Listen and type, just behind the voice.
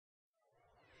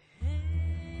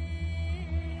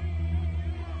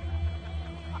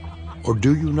Or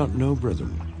do you not know,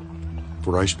 brethren?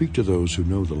 For I speak to those who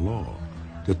know the law,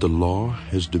 that the law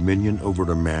has dominion over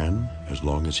a man as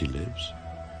long as he lives.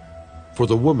 For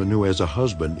the woman who has a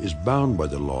husband is bound by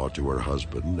the law to her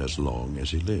husband as long as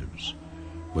he lives.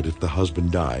 But if the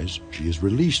husband dies, she is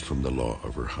released from the law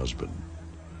of her husband.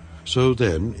 So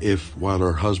then, if while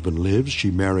her husband lives she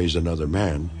marries another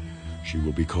man, she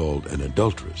will be called an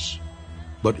adulteress.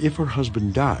 But if her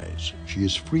husband dies, she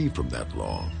is free from that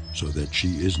law, so that she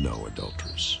is no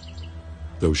adulteress,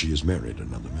 though she has married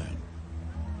another man.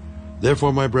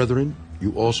 Therefore, my brethren,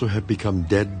 you also have become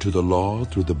dead to the law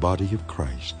through the body of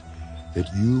Christ, that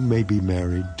you may be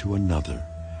married to another,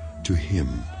 to him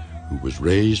who was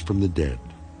raised from the dead,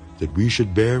 that we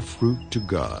should bear fruit to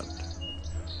God.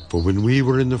 For when we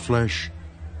were in the flesh,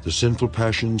 the sinful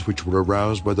passions which were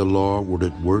aroused by the law were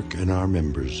at work in our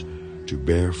members to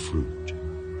bear fruit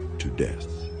to death.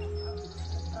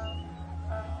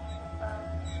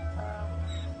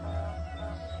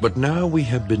 But now we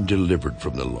have been delivered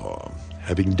from the law,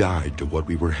 having died to what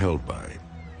we were held by,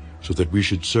 so that we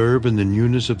should serve in the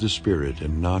newness of the Spirit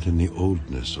and not in the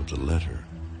oldness of the letter.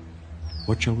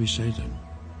 What shall we say then?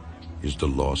 Is the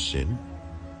law sin?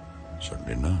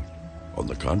 Certainly not. On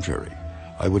the contrary,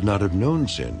 I would not have known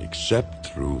sin except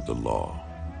through the law.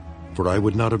 For I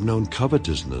would not have known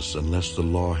covetousness unless the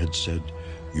law had said,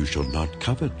 "You shall not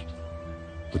covet."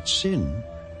 But sin,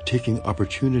 taking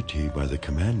opportunity by the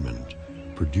commandment,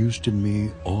 produced in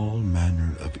me all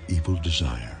manner of evil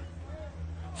desire.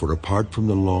 For apart from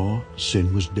the law,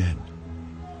 sin was dead.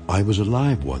 I was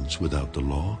alive once without the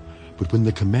law, but when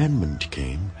the commandment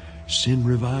came, sin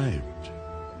revived,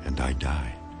 and I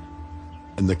died.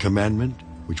 And the commandment,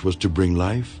 which was to bring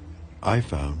life, I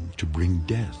found to bring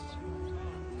death.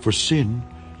 For sin,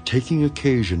 taking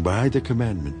occasion by the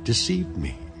commandment, deceived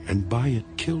me, and by it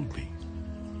killed me.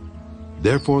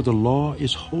 Therefore the law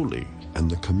is holy, and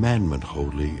the commandment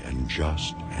holy and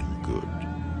just and good.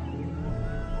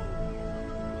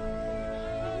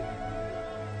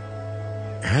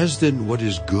 Has then what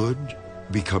is good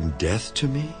become death to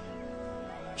me?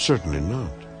 Certainly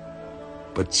not.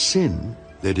 But sin,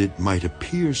 that it might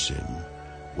appear sin,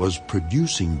 was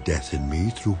producing death in me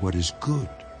through what is good,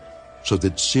 so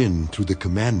that sin through the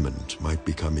commandment might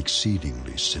become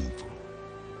exceedingly sinful.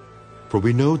 For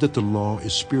we know that the law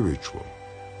is spiritual,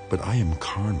 but I am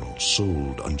carnal,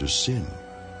 sold under sin.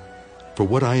 For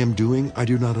what I am doing I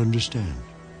do not understand.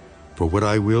 For what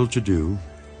I will to do,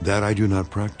 that I do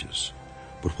not practice.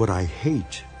 But what I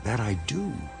hate, that I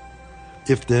do.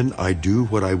 If then I do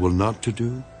what I will not to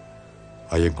do,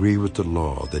 I agree with the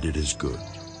law that it is good.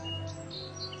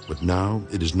 But now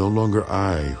it is no longer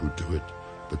I who do it,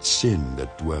 but sin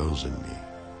that dwells in me.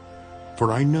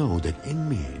 For I know that in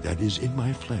me, that is in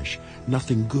my flesh,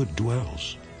 nothing good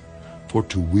dwells. For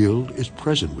to will is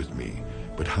present with me,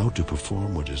 but how to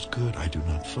perform what is good I do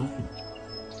not find.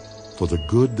 For the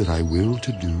good that I will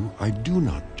to do, I do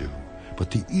not do, but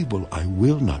the evil I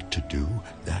will not to do,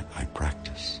 that I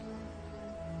practice.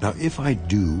 Now if I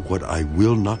do what I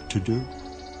will not to do,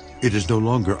 it is no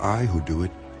longer I who do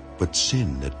it, but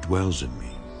sin that dwells in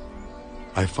me.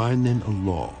 I find then a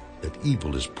law, that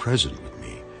evil is present with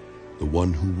me, the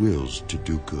one who wills to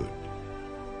do good.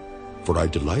 For I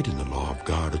delight in the law of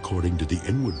God according to the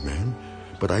inward man,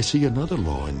 but I see another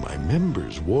law in my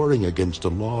members, warring against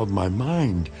the law of my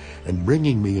mind, and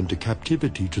bringing me into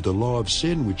captivity to the law of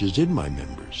sin which is in my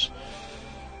members.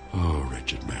 Oh,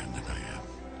 wretched man that I am!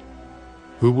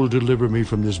 Who will deliver me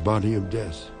from this body of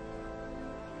death?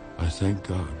 I thank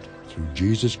God, through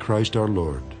Jesus Christ our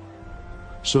Lord.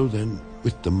 So then,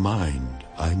 with the mind,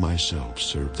 I myself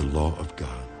serve the law of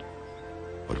God,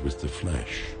 but with the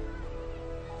flesh,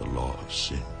 the law of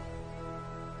sin.